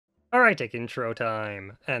Alright, intro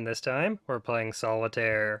time, and this time, we're playing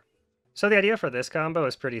Solitaire. So the idea for this combo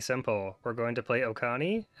is pretty simple. We're going to play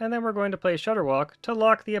Okani, and then we're going to play Shudderwock to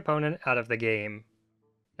lock the opponent out of the game.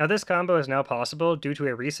 Now this combo is now possible due to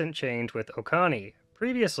a recent change with Okani.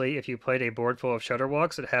 Previously, if you played a board full of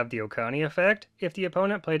Shudderwocks that have the Okani effect, if the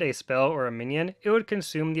opponent played a spell or a minion, it would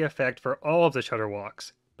consume the effect for all of the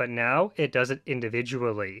Shudderwocks. But now, it does it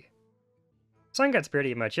individually. So I think that's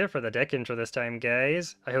pretty much it for the deck intro this time,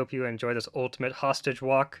 guys. I hope you enjoy this ultimate hostage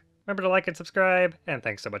walk. Remember to like and subscribe, and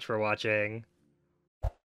thanks so much for watching.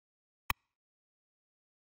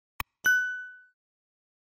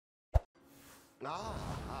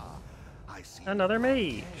 Another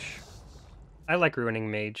mage. I like ruining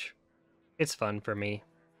mage. It's fun for me.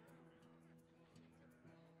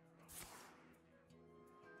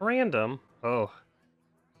 Random? Oh.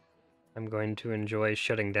 I'm going to enjoy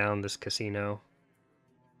shutting down this casino.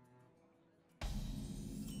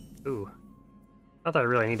 Ooh. Not that I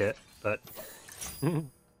really need it, but...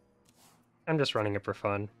 I'm just running it for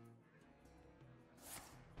fun.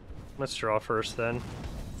 Let's draw first, then.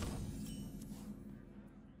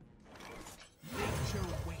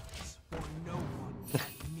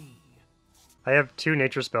 I have 2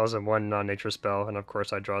 nature spells and 1 non-nature spell, and of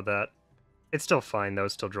course I draw that. It's still fine, though.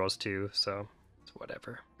 It still draws 2, so it's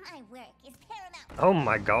whatever. My work is paramount. Oh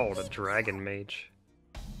my god, a dragon mage.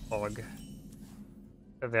 Pog.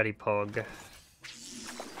 A very pog.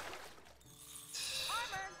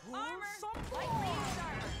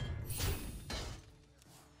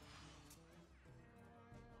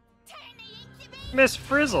 Miss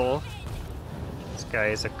Frizzle? This guy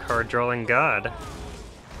is a card-drawing god.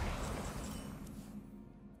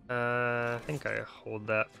 I think I hold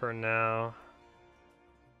that for now.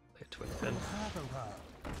 Play a Twin Fin.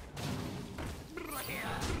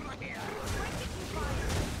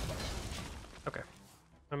 Okay.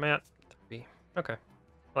 I'm at 3. Okay.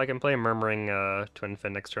 Well, I can play a Murmuring Twin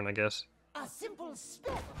Fin next turn, I guess. A simple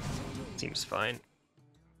spell. Seems fine.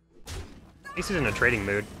 At least he's in a trading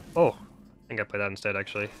mood. Oh, I think I play that instead,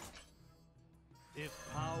 actually. If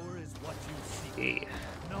power is what you seek,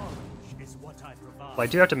 Yeah. knowledge is what I provide. Well, I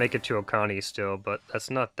do have to make it to Okani still, but that's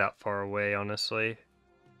not that far away, honestly.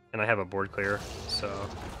 And I have a board clear, so...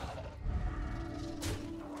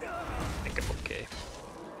 I think I'm okay.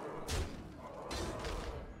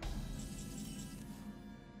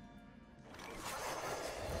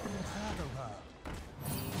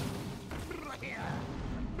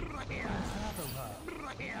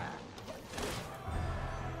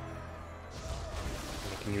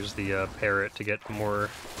 I can use the parrot to get more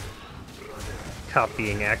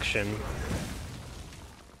copying action.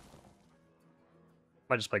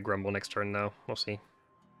 Might just play Grumble next turn, though. We'll see.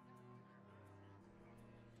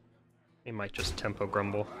 He might just tempo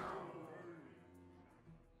Grumble.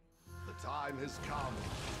 The time has come.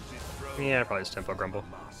 Yeah, probably just tempo Grumble.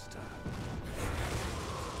 Master.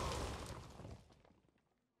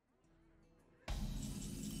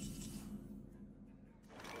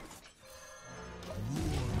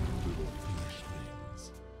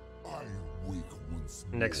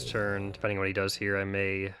 Next turn, depending on what he does here, I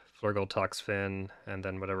may Flurgl Toxfin, and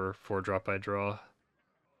then whatever 4-drop I draw.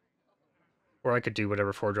 Or I could do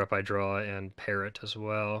whatever 4-drop I draw and Parrot as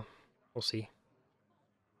well. We'll see.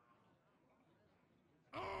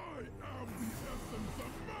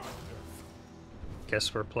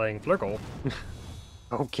 Guess we're playing Flurgl.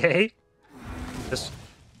 Okay. Just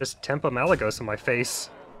tempo Malagos in my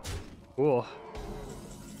face. Cool.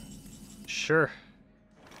 Sure.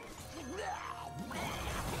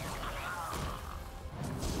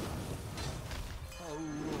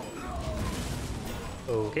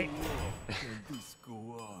 Okay.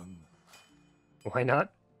 Why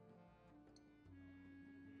not?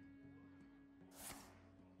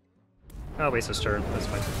 I'll waste his turn, that's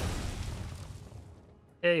fine.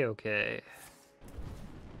 Hey, okay.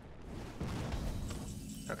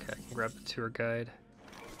 Okay, I can grab the tour guide.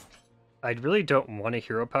 I really don't want to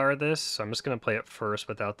hero power this, so I'm just gonna play it first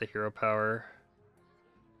without the hero power.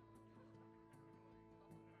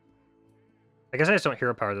 I guess I just don't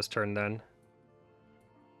hero power this turn then.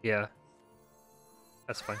 Yeah.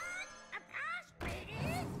 That's fine. I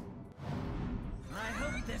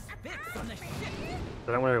hope this fits on the ship.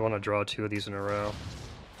 I don't really want to draw 2 of these in a row.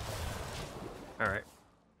 Alright.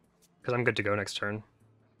 Because I'm good to go next turn.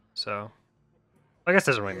 So. I guess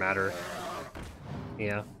it doesn't really matter.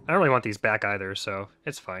 Yeah. I don't really want these back either, so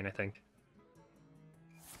it's fine, I think.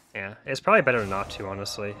 Yeah. It's probably better not to,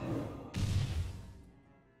 honestly.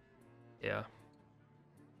 Yeah.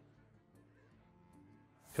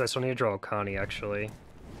 Because I still need to draw Okani, actually.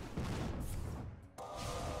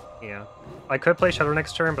 Yeah. I could play Shadow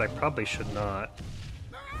next turn, but I probably should not.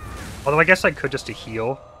 Although I guess I could just to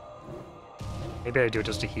heal. Maybe I do it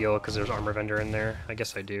just to heal because there's Armor Vendor in there. I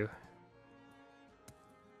guess I do.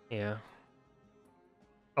 Yeah.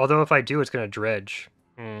 Although if I do, it's gonna dredge.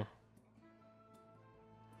 Yeah,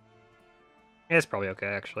 it's probably okay,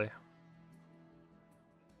 actually.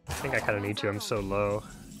 I think I kind of need to. I'm so low.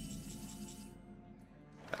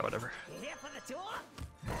 Ah, whatever. Here for the tour?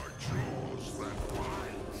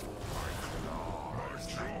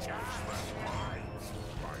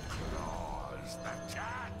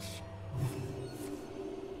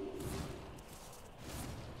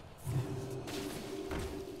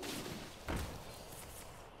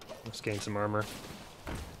 Let's gain some armor.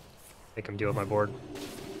 Make him deal with my board.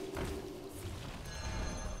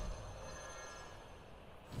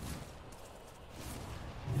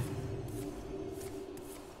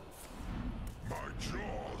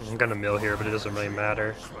 I'm gonna mill here, but it doesn't really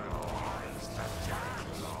matter.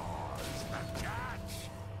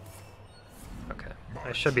 Okay,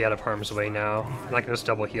 I should be out of harm's way now. I'm not gonna just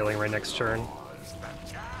double healing right next turn.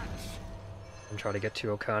 And try to get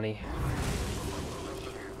to Okani.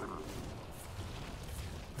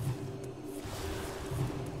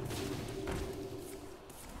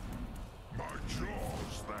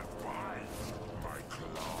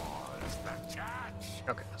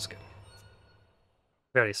 Okay, that's good.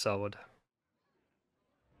 Very solid.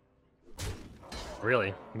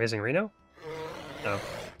 Really? Amazing Reno? Oh.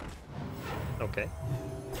 Okay.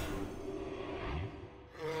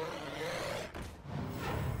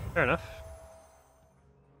 Fair enough.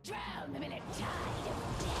 Drown them in a tide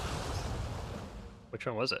of death. Which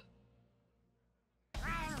one was it?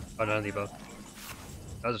 Oh, none of the above.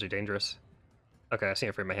 That was too dangerous. Okay, I see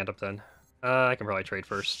it free my hand up then. I can probably trade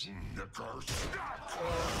first.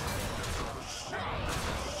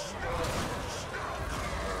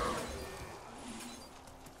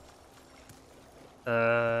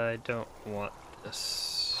 I don't want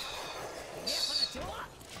this.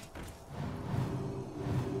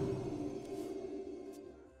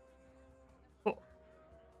 Cool.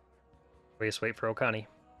 We just wait for Okani.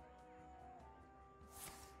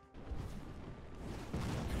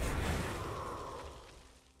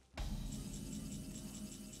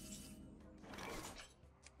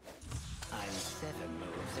 I'm 7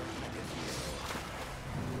 moves ahead of you.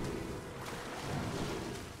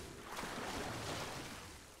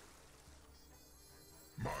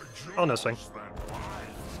 Oh, no swing.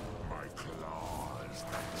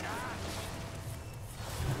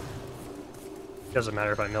 Doesn't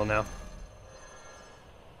matter if I mill now.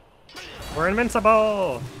 We're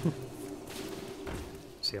invincible!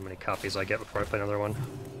 See how many copies I get before I play another one.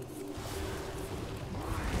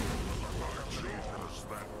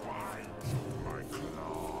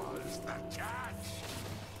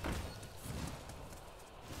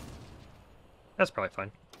 That's probably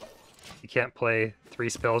fine. He can't play 3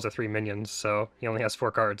 spells or 3 minions, so he only has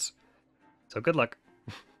 4 cards. So good luck.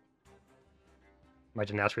 My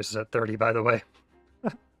Denaturus is at 30, by the way.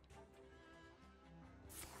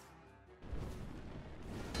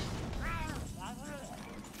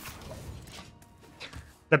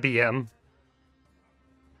 The BM.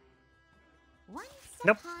 Once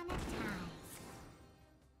Nope. upon a time.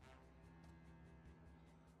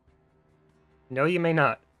 No, you may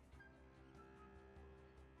not.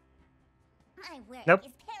 My work Nope.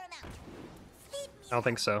 is paramount. Leave me I don't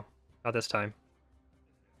think so. Not this time.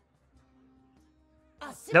 A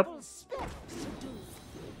Nope. simple spell should do.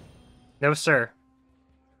 No, sir.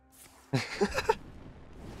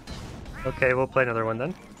 Okay, we'll play another one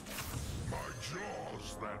then.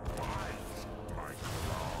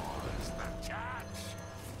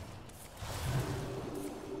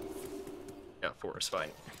 Yeah, 4 is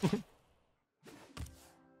fine.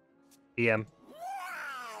 BM.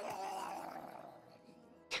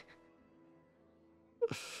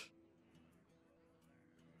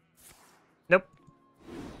 Nope.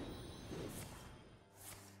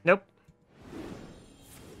 Nope.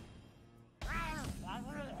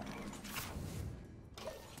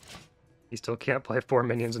 He still can't play 4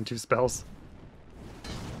 minions and 2 spells.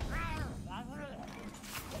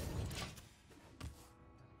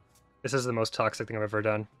 This is the most toxic thing I've ever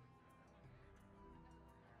done.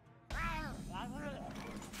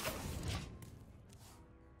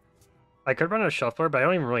 I could run a shuffler, but I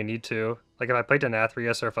don't even really need to. Like, if I play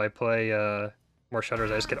Denathrius or if I play more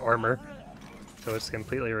Shudders, I just get armor. So it's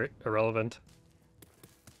completely irrelevant.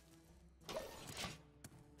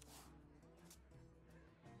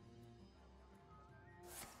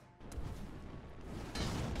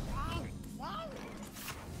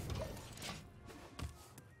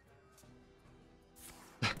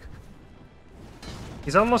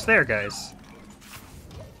 He's almost there, guys.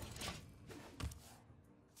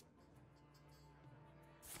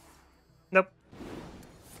 Nope.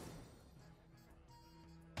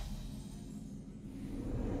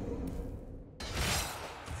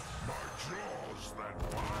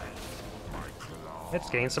 Let's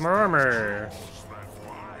gain some more armor.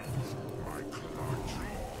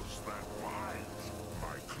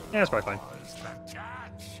 Yeah, that's probably fine.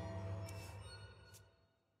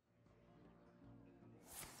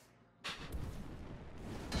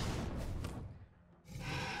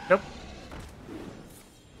 Nope.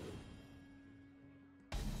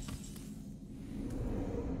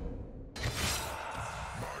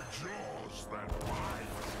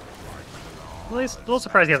 At least a little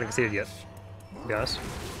surprised he hasn't conceded yet, to be honest.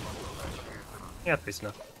 Yeah, that's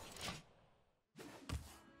enough.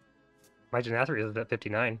 My Genathri is at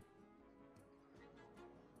 59.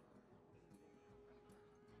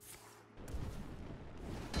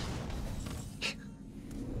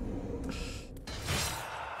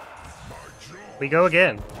 We go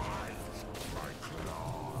again.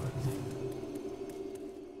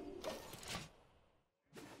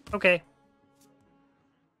 Okay.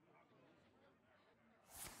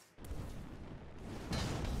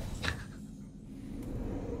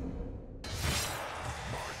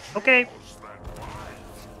 Okay.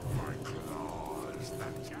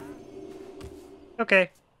 Okay.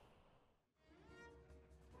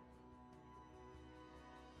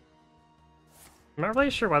 I'm not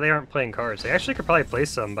really sure why they aren't playing cards. They actually could probably play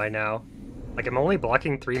some by now. Like, I'm only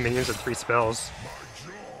blocking 3 minions and 3 spells.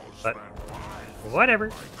 But,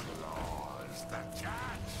 whatever.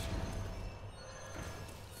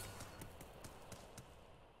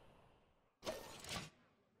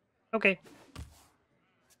 Okay.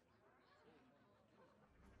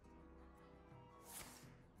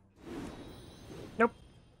 Nope.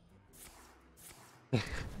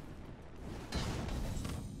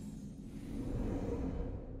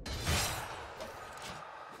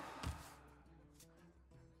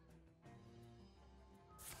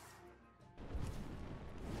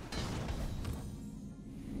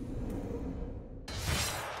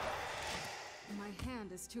 My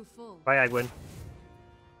hand is too full. Bye, Agwin.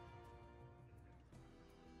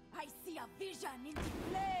 I see a vision in the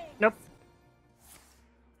flame. Nope.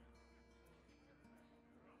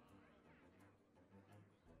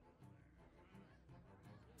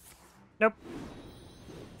 Nope.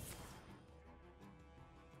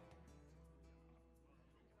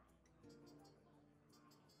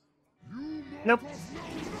 Nope.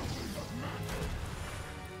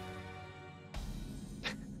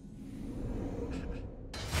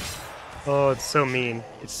 Oh, it's so mean.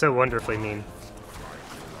 It's so wonderfully mean.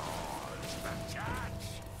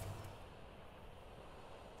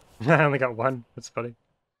 I only got one. That's funny.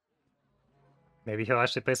 Maybe he'll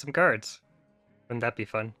actually play some cards. Wouldn't that be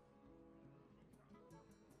fun?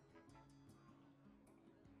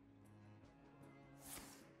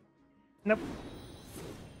 Nope.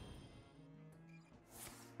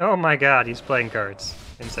 Oh my god, he's playing cards.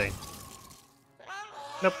 Insane.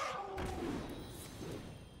 Nope.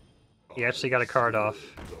 He actually got a card off.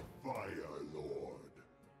 The Fire Lord.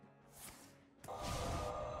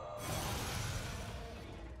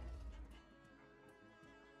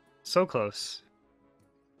 So close.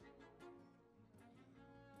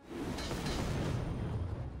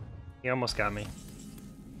 He almost got me.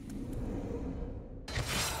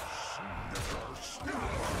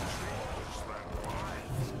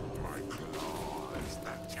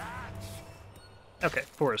 Okay,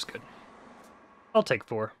 4 is good. I'll take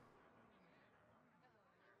 4.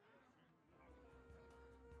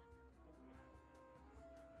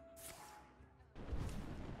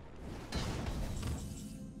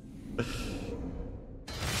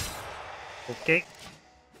 Okay.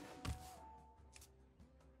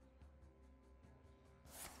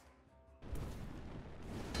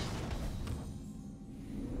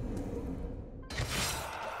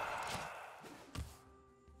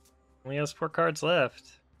 Only has 4 cards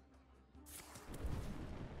left.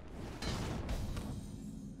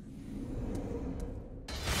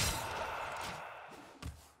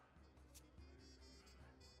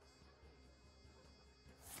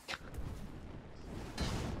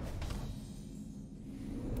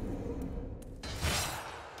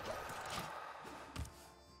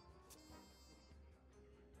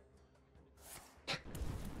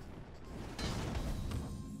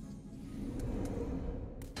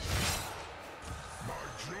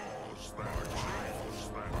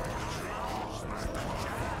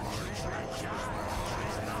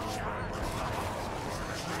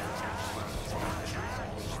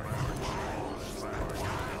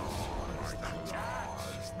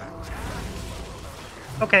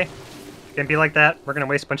 Okay. Can't be like that. We're gonna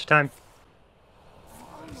waste a bunch of time.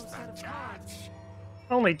 Almost out of cards.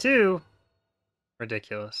 Only 2?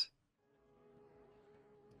 Ridiculous.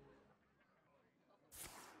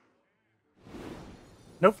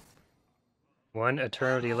 Nope. 1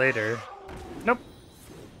 eternity later. Nope.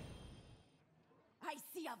 I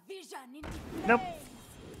see a vision in the Nope. flames.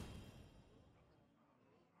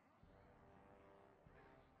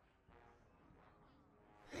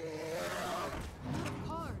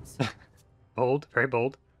 Cards. Bold. Very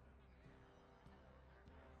bold.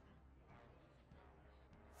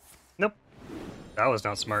 Nope. That was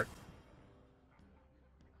not smart.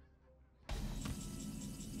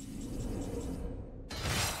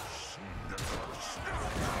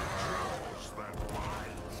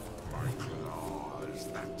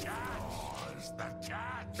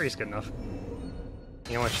 Three's good enough.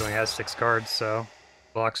 He only has 6 cards, so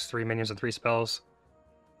blocks 3 minions and 3 spells.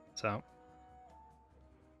 So.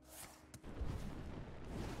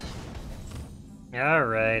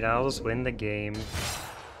 Alright, I'll just win the game. A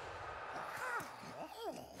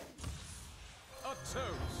toast to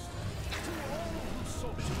all who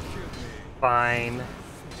sought to kill me. Fine.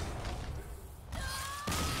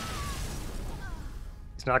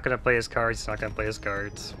 He's not gonna play his cards, he's not gonna play his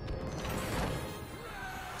cards.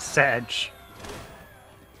 Sedge.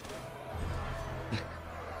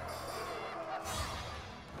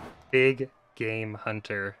 Big game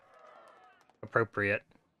hunter. Appropriate.